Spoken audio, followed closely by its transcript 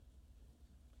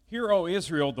Hear, O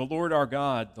Israel, the Lord our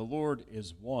God, the Lord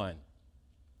is one.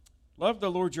 Love the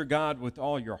Lord your God with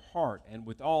all your heart and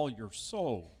with all your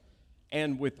soul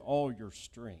and with all your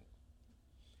strength.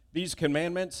 These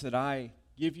commandments that I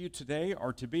give you today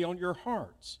are to be on your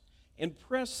hearts.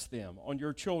 Impress them on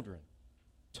your children.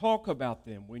 Talk about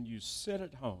them when you sit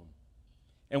at home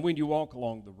and when you walk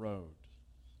along the road,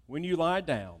 when you lie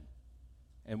down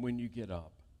and when you get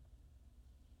up.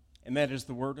 And that is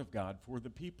the word of God for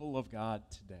the people of God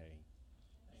today.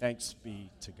 Thanks be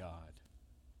to God.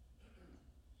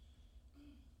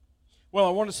 Well, I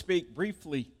want to speak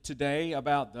briefly today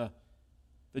about the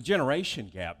generation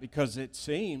gap, because it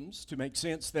seems to make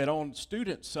sense that on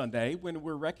Student Sunday, when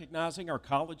we're recognizing our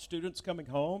college students coming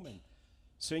home and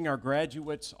seeing our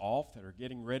graduates off that are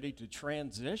getting ready to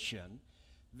transition,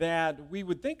 that we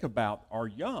would think about our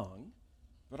young,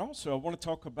 but also I want to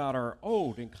talk about our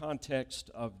old in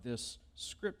context of this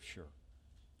scripture.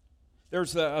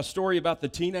 There's a story about the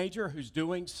teenager who's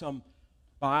doing some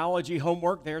biology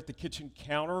homework there at the kitchen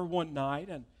counter one night,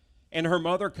 and her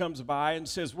mother comes by and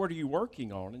says, "What are you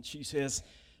working on?" And she says,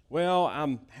 "Well,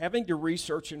 I'm having to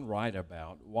research and write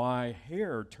about why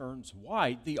hair turns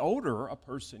white the older a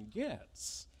person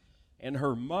gets." And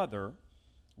her mother,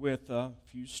 with a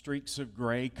few streaks of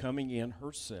gray coming in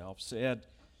herself, said,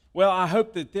 "Well, I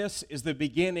hope that this is the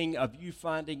beginning of you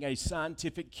finding a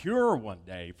scientific cure one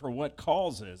day for what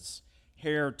causes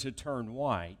hair to turn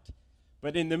white.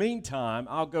 But in the meantime,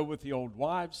 I'll go with the old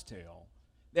wives' tale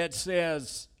that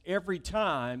says every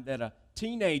time that a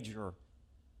teenager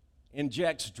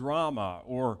injects drama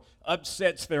or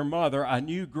upsets their mother, a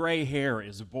new gray hair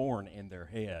is born in their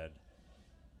head."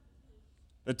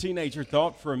 The teenager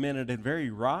thought for a minute and very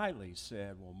wryly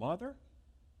said, "Well, Mother,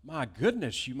 my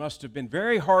goodness, you must have been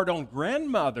very hard on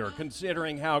grandmother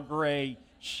considering how gray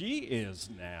she is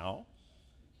now."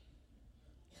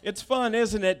 It's fun,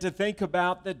 isn't it, to think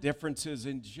about the differences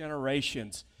in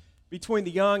generations between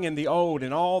the young and the old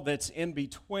and all that's in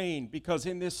between, because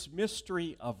in this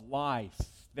mystery of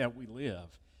life that we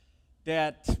live,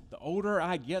 that the older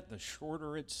I get, the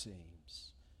shorter it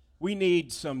seems. We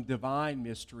need some divine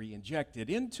mystery injected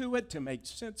into it to make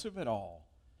sense of it all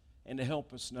and to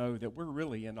help us know that we're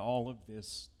really in all of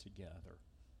this together.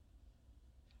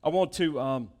 I want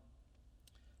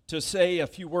to say a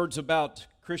few words about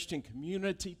Christian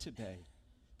community today,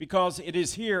 because it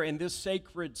is here in this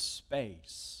sacred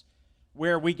space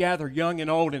where we gather young and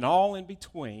old and all in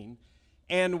between,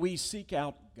 and we seek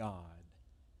out God,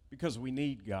 because we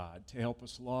need God to help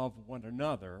us love one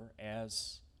another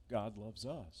as God loves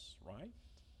us, right?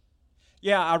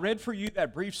 Yeah, I read for you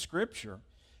that brief scripture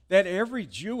that every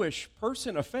Jewish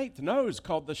person of faith knows,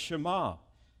 called the Shema.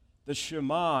 The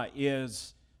Shema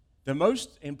is the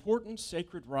most important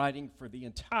sacred writing for the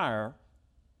entire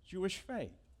Jewish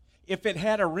faith. If it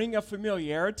had a ring of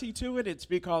familiarity to it, it's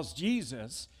because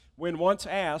Jesus, when once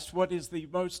asked what is the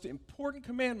most important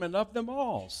commandment of them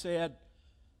all, said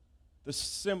the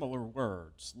similar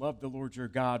words, "Love the Lord your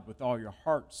God with all your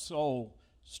heart, soul,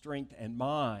 strength, and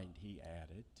mind," he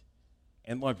added,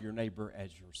 "and love your neighbor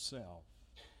as yourself."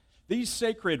 These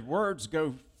sacred words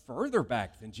go further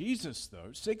back than Jesus,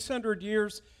 though. 600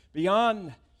 years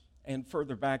beyond and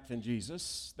further back than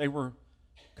Jesus, they were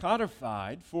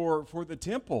codified for the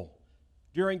temple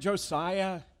during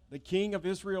Josiah, the king of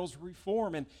Israel's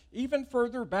reform, and even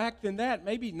further back than that,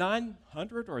 maybe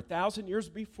 900 or 1,000 years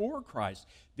before Christ.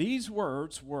 These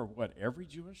words were what every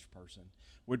Jewish person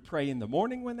would pray in the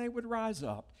morning when they would rise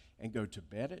up and go to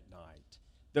bed at night.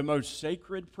 The most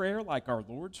sacred prayer, like our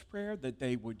Lord's Prayer, that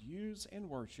they would use in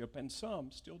worship, and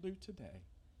some still do today.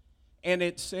 And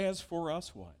it says for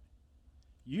us what?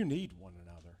 You need one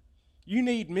another. You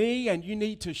need me, and you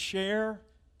need to share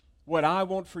what I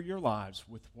want for your lives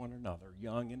with one another,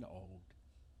 young and old.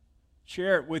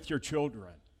 Share it with your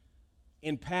children.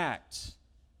 Impact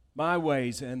my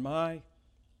ways and my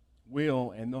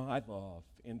will and my love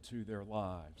into their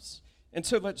lives. And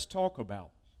so let's talk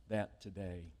about that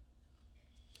today.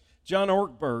 John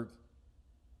Ortberg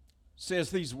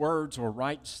says these words, or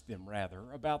writes them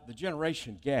rather, about the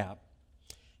generation gap.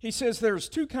 He says there's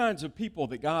two kinds of people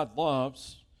that God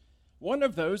loves. One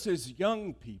of those is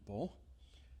young people,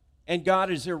 and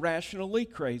God is irrationally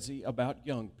crazy about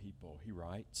young people, he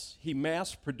writes. He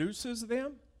mass produces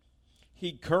them.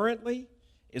 He currently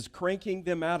is cranking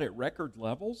them out at record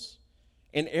levels.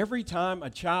 And every time a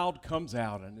child comes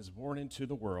out and is born into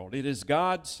the world, it is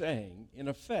God saying, in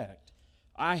effect,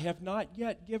 I have not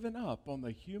yet given up on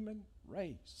the human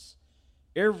race.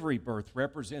 Every birth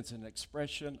represents an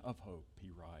expression of hope,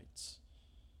 he writes.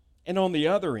 And on the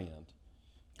other end,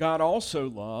 God also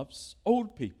loves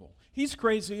old people. He's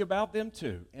crazy about them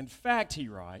too. In fact, he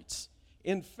writes,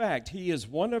 in fact, he is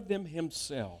one of them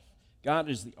himself. God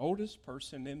is the oldest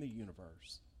person in the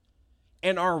universe.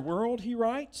 And our world, he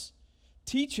writes,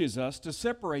 teaches us to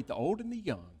separate the old and the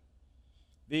young.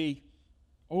 The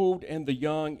old and the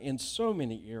young in so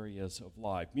many areas of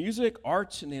life. Music,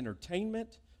 arts and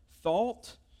entertainment,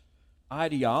 thought,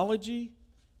 ideology,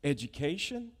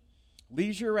 education,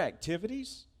 leisure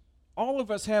activities. All of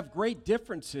us have great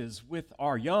differences with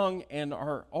our young and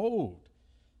our old.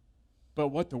 But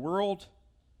what the world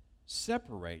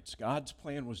separates, God's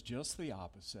plan was just the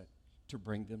opposite, to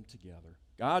bring them together.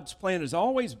 God's plan has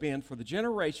always been for the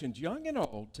generations, young and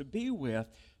old, to be with,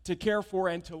 to care for,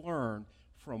 and to learn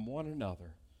from one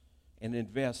another and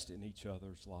invest in each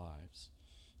other's lives.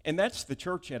 And that's the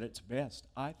church at its best,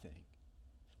 I think.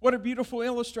 What a beautiful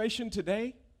illustration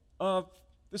today of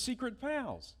the Secret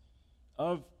Pals,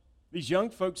 of these young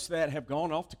folks that have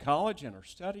gone off to college and are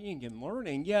studying and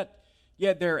learning, yet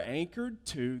they're anchored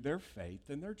to their faith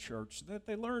and their church that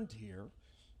they learned here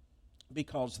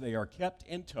because they are kept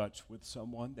in touch with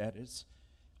someone that is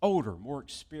older, more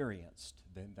experienced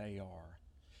than they are.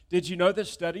 Did you know that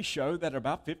studies show that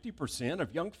about 50%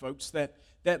 of young folks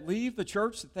that leave the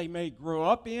church that they may grow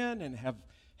up in and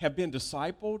have been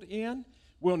discipled in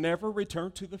will never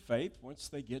return to the faith once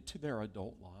they get to their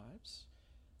adult lives?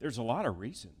 There's a lot of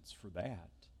reasons for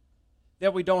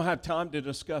that we don't have time to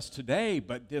discuss today,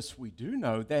 but this we do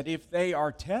know, that if they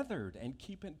are tethered and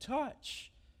keep in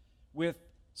touch with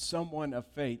someone of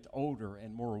faith older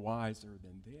and more wiser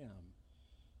than them,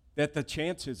 that the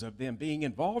chances of them being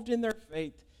involved in their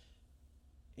faith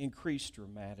increase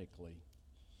dramatically.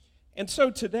 And so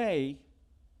today,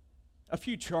 a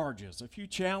few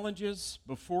challenges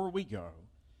before we go.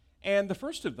 And the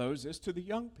first of those is to the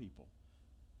young people.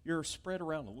 You're spread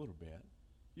around a little bit.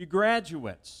 You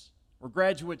graduates or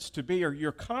graduates to be, or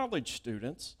your college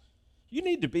students, you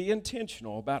need to be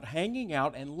intentional about hanging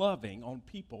out and loving on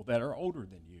people that are older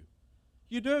than you.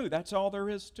 You do. That's all there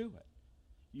is to it.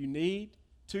 You need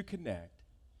to connect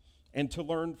and to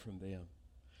learn from them.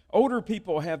 Older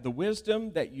people have the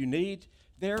wisdom that you need.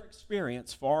 Their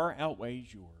experience far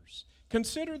outweighs yours.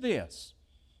 Consider this,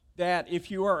 that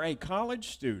if you are a college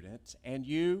student and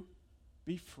you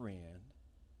befriend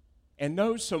and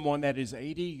know someone that is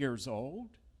 80 years old,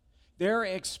 their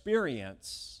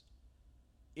experience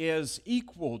is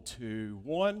equal to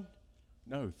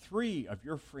 3 of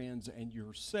your friends and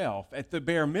yourself at the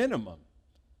bare minimum.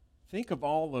 Think of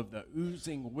all of the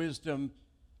oozing wisdom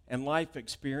and life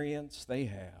experience they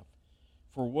have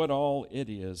for what all it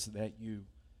is that you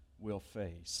will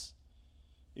face.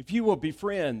 If you will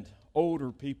befriend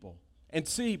older people and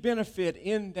see benefit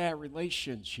in that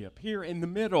relationship here in the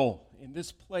middle, in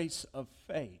this place of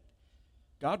faith,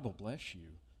 God will bless you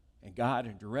and guide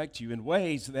and direct you in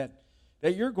ways that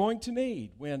you're going to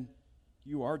need when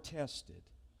you are tested.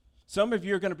 Some of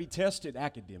you are going to be tested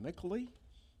academically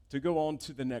to go on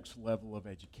to the next level of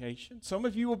education. Some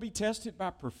of you will be tested by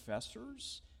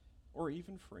professors or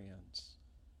even friends.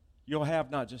 You'll have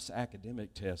not just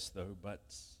academic tests, though, but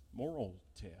moral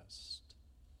tests,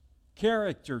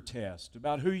 character tests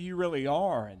about who you really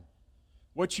are and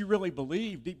what you really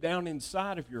believe deep down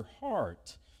inside of your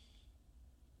heart.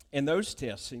 And those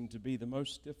tests seem to be the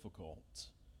most difficult.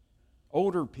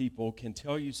 Older people can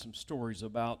tell you some stories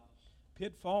about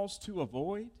pitfalls to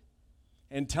avoid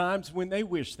and times when they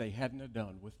wish they hadn't have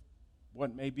done with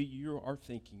what maybe you are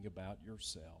thinking about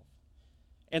yourself.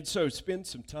 And so spend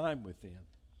some time with them.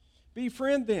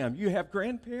 Befriend them. You have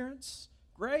grandparents?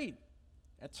 Great.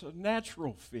 That's a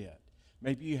natural fit.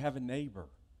 Maybe you have a neighbor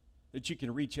that you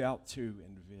can reach out to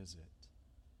and visit.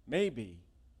 Maybe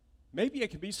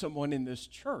it could be someone in this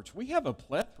church. We have a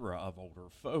plethora of older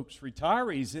folks,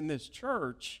 retirees in this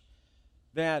church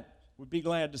that would be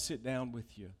glad to sit down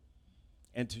with you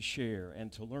and to share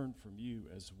and to learn from you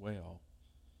as well.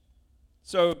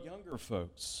 So, younger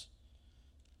folks,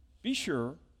 be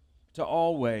sure to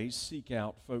always seek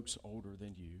out folks older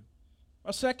than you.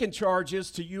 My second charge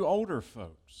is to you older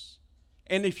folks.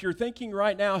 And if you're thinking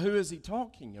right now, who is he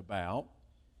talking about?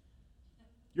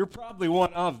 You're probably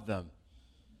one of them.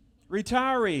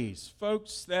 Retirees,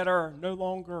 folks that are no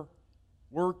longer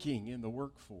working in the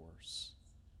workforce.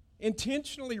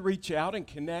 Intentionally reach out and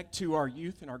connect to our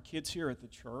youth and our kids here at the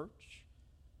church.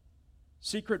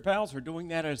 Secret Pals are doing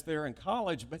that as they're in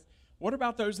college, but what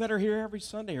about those that are here every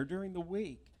Sunday or during the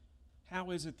week?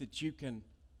 How is it that you can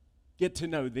get to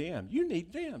know them? You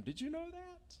need them. Did you know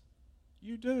that?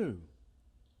 You do.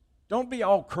 Don't be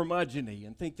all curmudgeon-y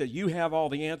and think that you have all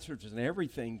the answers and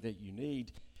everything that you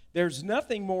need. There's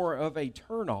nothing more of a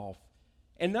turnoff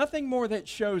And nothing more that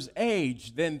shows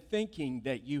age than thinking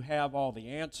that you have all the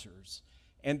answers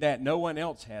and that no one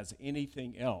else has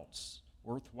anything else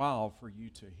worthwhile for you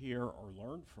to hear or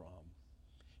learn from.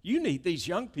 You need these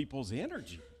young people's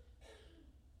energy.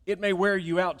 It may wear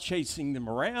you out chasing them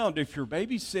around if you're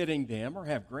babysitting them or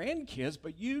have grandkids,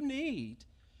 but you need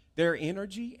their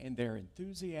energy and their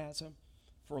enthusiasm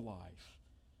for life.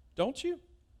 Don't you?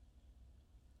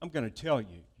 I'm going to tell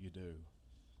you, you do.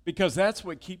 Because that's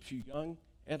what keeps you young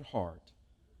at heart.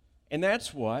 And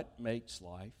that's what makes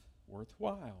life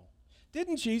worthwhile.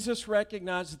 Didn't Jesus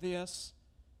recognize this?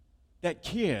 That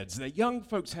kids, that young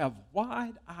folks have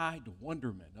wide-eyed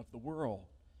wonderment of the world.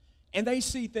 And they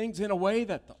see things in a way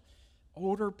that the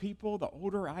older people, the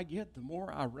older I get, the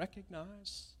more I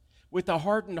recognize. With a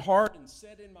hardened heart and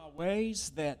set in my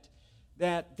ways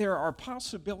that there are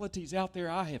possibilities out there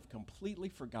I have completely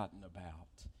forgotten about.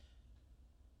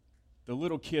 The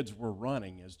little kids were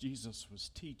running as Jesus was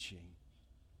teaching.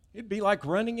 It'd be like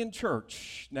running in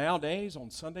church nowadays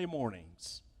on Sunday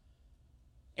mornings.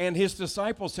 And his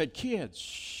disciples said, kids,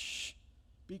 shh,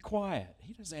 be quiet.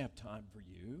 He doesn't have time for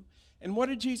you. And what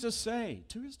did Jesus say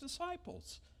to his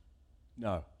disciples?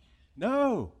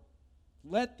 No,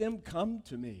 let them come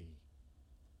to me.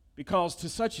 Because to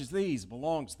such as these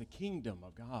belongs the kingdom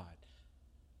of God.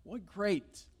 What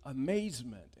great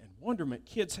amazement and wonderment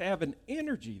kids have, and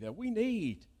energy that we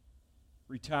need.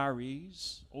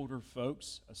 Retirees, older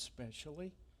folks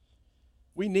especially.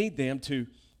 We need them to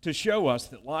show us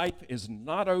that life is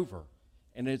not over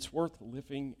and it's worth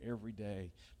living every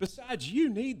day. Besides, you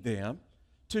need them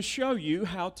to show you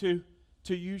how to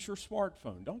use your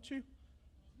smartphone, don't you?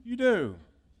 You do.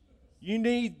 You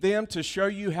need them to show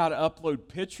you how to upload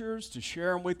pictures, to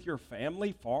share them with your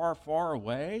family far, far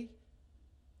away.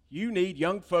 You need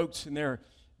young folks and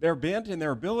their bent and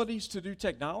their abilities to do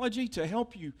technology to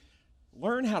help you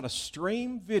learn how to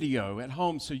stream video at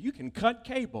home so you can cut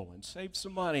cable and save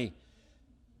some money.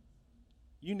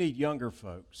 You need younger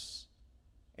folks.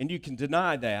 And you can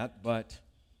deny that, but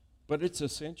it's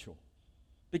essential.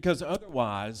 Because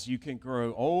otherwise you can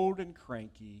grow old and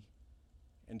cranky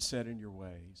and set in your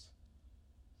ways.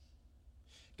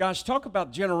 Gosh, talk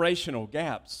about generational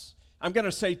gaps. I'm going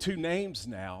to say two names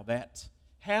now that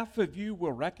half of you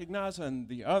will recognize and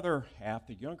the other half,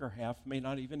 the younger half, may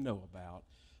not even know about.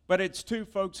 But it's two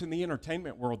folks in the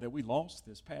entertainment world that we lost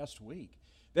this past week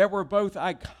that were both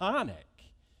iconic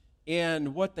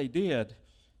in what they did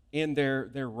in their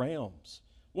realms.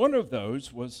 One of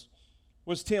those was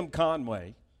Tim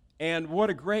Conway, and what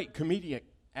a great comedic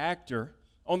actor.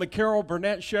 On the Carol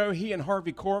Burnett show, he and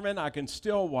Harvey Korman, I can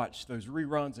still watch those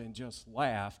reruns and just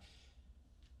laugh.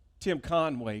 Tim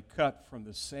Conway cut from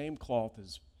the same cloth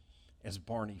as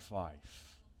Barney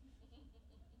Fife.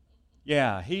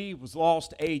 Yeah, he was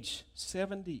lost age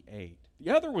 78.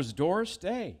 The other was Doris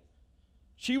Day.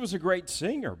 She was a great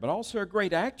singer, but also a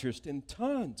great actress in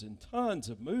tons and tons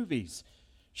of movies.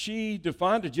 She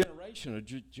defined a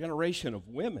generation of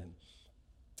women,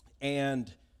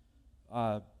 and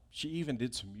she even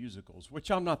did some musicals,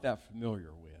 which I'm not that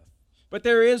familiar with. But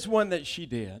there is one that she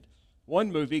did,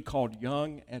 one movie called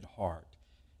Young at Heart.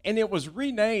 And it was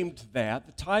renamed that,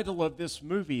 the title of this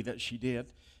movie that she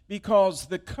did, because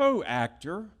the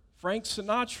co-actor, Frank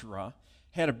Sinatra,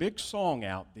 had a big song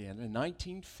out then in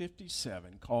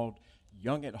 1957 called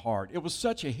Young at Heart. It was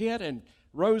such a hit and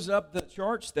rose up the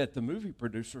charts that the movie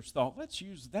producers thought, let's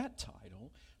use that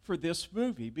title for this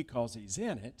movie because he's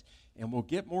in it, and we'll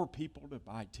get more people to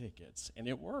buy tickets. And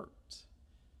it worked.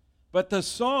 But the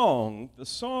song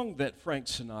that Frank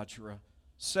Sinatra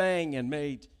sang and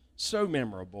made so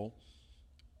memorable,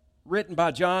 written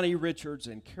by Johnny Richards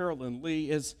and Carolyn Lee,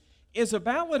 is a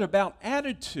ballad about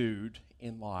attitude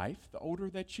in life the older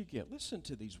that you get. Listen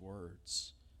to these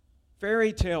words.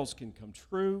 Fairy tales can come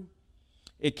true.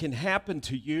 It can happen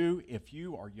to you if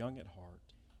you are young at heart.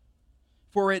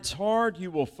 For it's hard you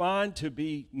will find to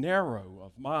be narrow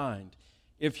of mind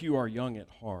if you are young at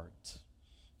heart.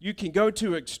 You can go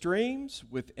to extremes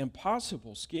with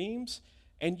impossible schemes,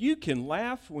 and you can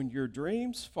laugh when your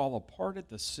dreams fall apart at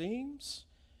the seams,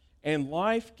 and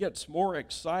life gets more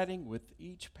exciting with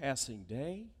each passing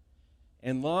day,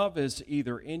 and love is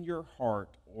either in your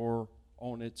heart or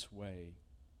on its way.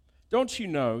 Don't you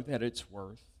know that it's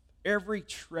worth every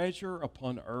treasure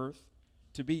upon earth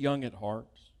to be young at heart?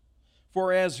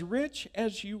 For as rich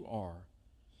as you are,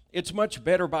 it's much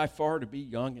better by far to be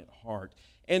young at heart.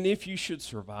 And if you should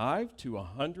survive to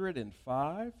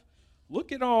 105,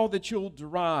 look at all that you'll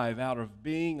derive out of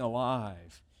being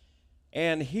alive.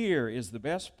 And here is the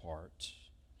best part.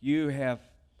 You have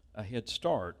a head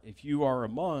start if you are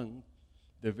among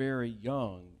the very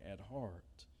young at heart.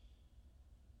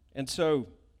 And so,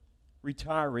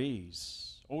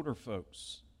 retirees, older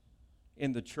folks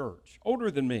in the church,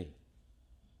 older than me,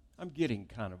 I'm getting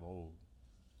kind of old.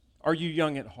 Are you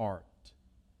young at heart?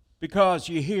 Because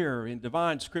you hear in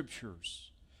divine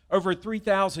scriptures, over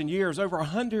 3,000 years, over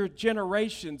 100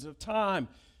 generations of time,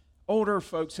 older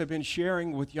folks have been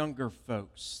sharing with younger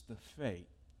folks the faith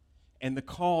and the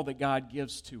call that God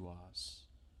gives to us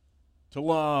to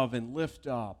love and lift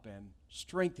up and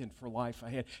strengthen for life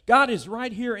ahead. God is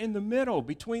right here in the middle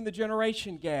between the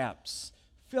generation gaps,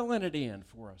 filling it in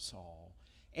for us all.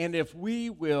 And if we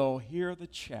will hear the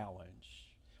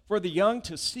challenge for the young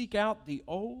to seek out the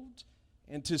old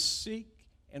and to seek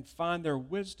and find their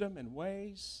wisdom and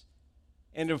ways,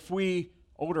 and if we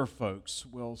older folks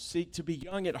will seek to be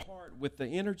young at heart with the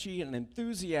energy and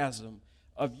enthusiasm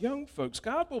of young folks,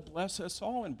 God will bless us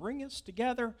all and bring us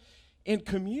together in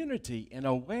community in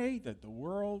a way that the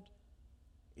world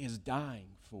is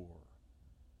dying for.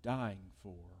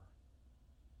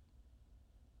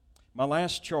 My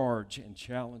last charge and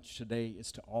challenge today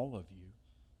is to all of you.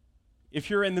 If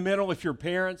you're in the middle, if you're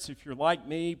parents, if you're like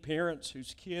me, parents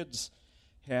whose kids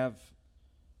have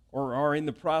or are in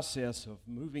the process of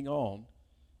moving on,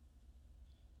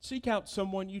 seek out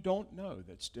someone you don't know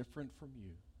that's different from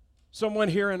you. Someone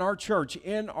here in our church,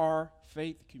 in our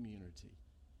faith community.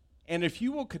 And if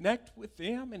you will connect with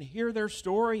them and hear their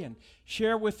story and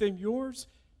share with them yours,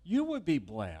 you would be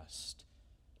blessed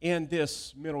in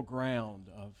this middle ground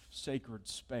of sacred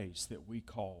space that we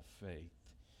call faith.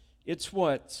 It's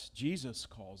what Jesus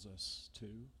calls us to.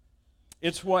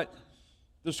 It's what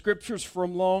the scriptures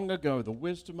from long ago, the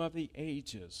wisdom of the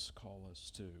ages, call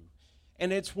us to.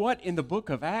 And it's what in the book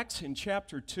of Acts in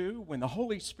chapter 2, when the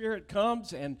Holy Spirit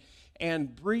comes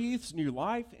and breathes new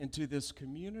life into this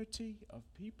community of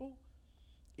people,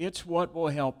 it's what will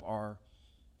help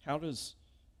how does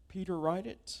Peter write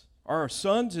it? Our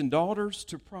sons and daughters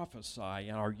to prophesy,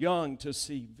 and our young to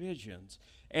see visions,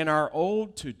 and our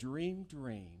old to dream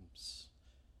dreams.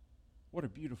 What a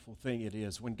beautiful thing it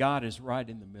is when God is right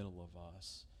in the middle of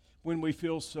us, when we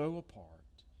feel so apart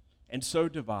and so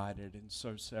divided and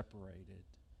so separated.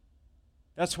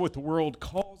 That's what the world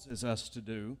causes us to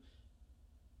do,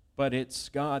 but it's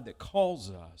God that calls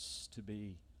us to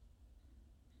be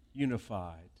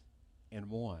unified and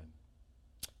one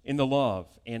in the love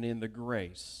and in the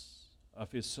grace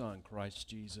of His Son, Christ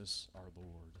Jesus our Lord.